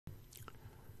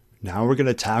Now we're going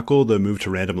to tackle the move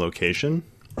to random location,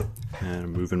 and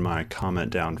I'm moving my comment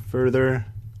down further.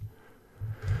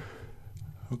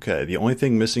 Okay, the only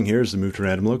thing missing here is the move to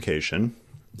random location,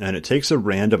 and it takes a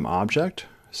random object.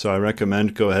 So I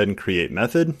recommend go ahead and create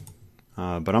method,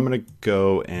 but I'm going to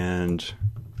go and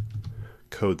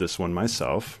code this one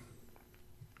myself.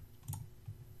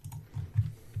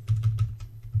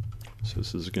 So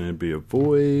this is going to be a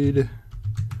void.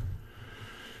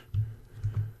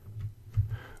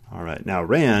 All right, now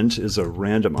rand is a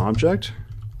random object.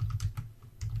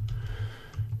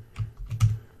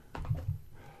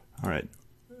 All right,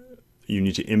 you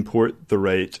need to import the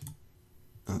right,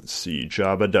 let's see,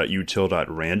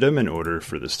 java.util.random in order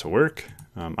for this to work.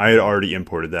 I had already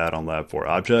imported that on Lab4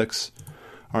 objects.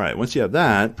 All right, once you have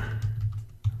that,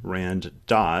 rand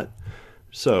dot.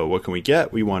 So what can we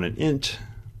get? We want an int.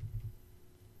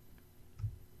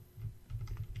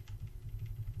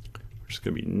 It's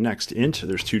going to be next int.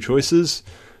 There's two choices.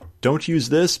 Don't use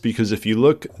this because if you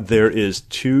look, there is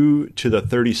 2 to the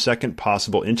 32nd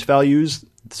possible int values.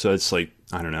 So it's like,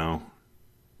 I don't know,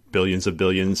 billions of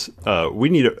billions. We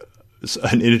need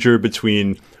an integer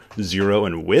between 0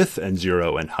 and width and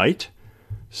 0 and height.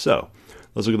 So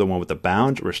let's look at the one with the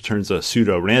bound, which turns a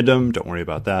pseudo random. Don't worry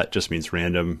about that. It just means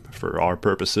random for our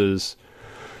purposes.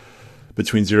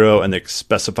 Between 0 and the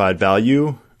specified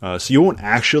value. So you won't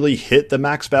actually hit the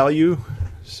max value.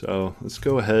 So let's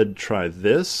go ahead and try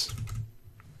this.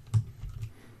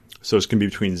 So it's going to be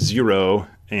between 0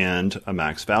 and a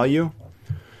max value.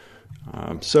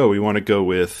 So we want to go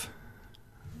with,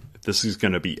 if this is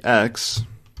going to be x.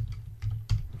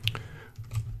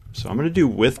 So I'm going to do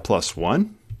width plus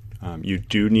 1. You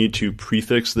do need to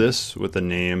prefix this with the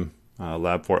name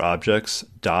lab4 objects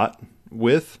dot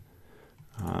width.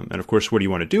 And of course, what do you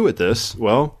want to do with this?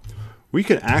 Well, we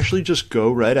can actually just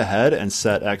go right ahead and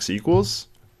set x equals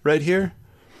right here.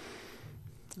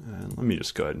 And let me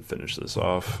just go ahead and finish this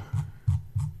off.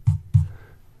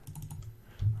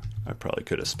 I probably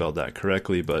could have spelled that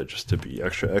correctly, but just to be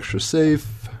extra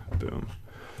safe, boom.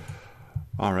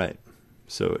 All right,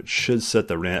 so it should set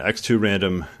the x2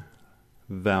 random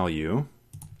value.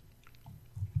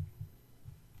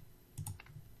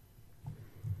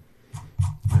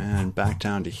 And back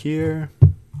down to here.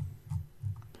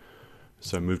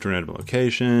 So move to random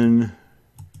location,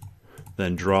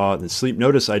 then draw, then sleep.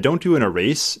 Notice I don't do an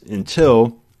erase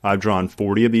until I've drawn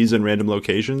 40 of these in random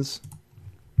locations.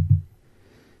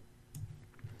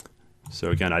 So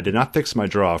again, I did not fix my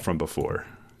draw from before.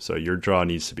 So your draw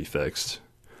needs to be fixed.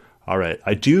 All right,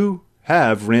 I do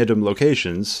have random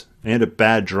locations and a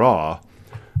bad draw,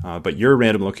 but your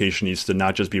random location needs to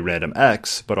not just be random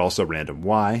x, but also random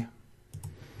y.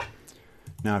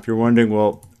 Now, if you're wondering,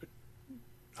 well,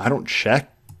 I don't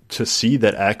check to see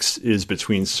that x is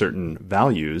between certain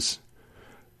values,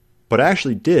 but I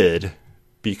actually did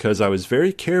because I was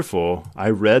very careful. I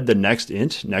read the next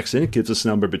int. Next int gives us a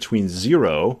number between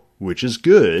 0, which is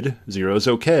good, 0 is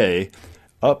okay,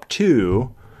 up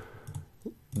to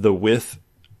the width.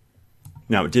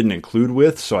 Now, it didn't include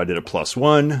width, so I did a plus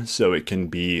 1, so it can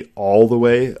be all the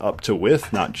way up to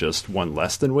width, not just one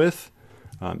less than width.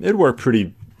 It'd work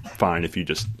pretty fine if you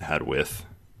just had width.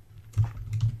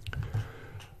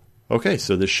 Okay,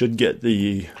 so this should get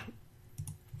the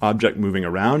object moving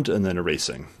around and then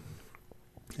erasing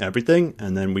everything.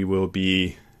 And then we will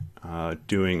be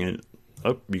doing it.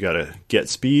 Oh, you got to get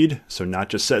speed. So not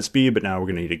just set speed, but now we're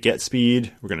going to need a get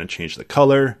speed. We're going to change the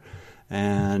color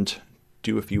and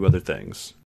do a few other things.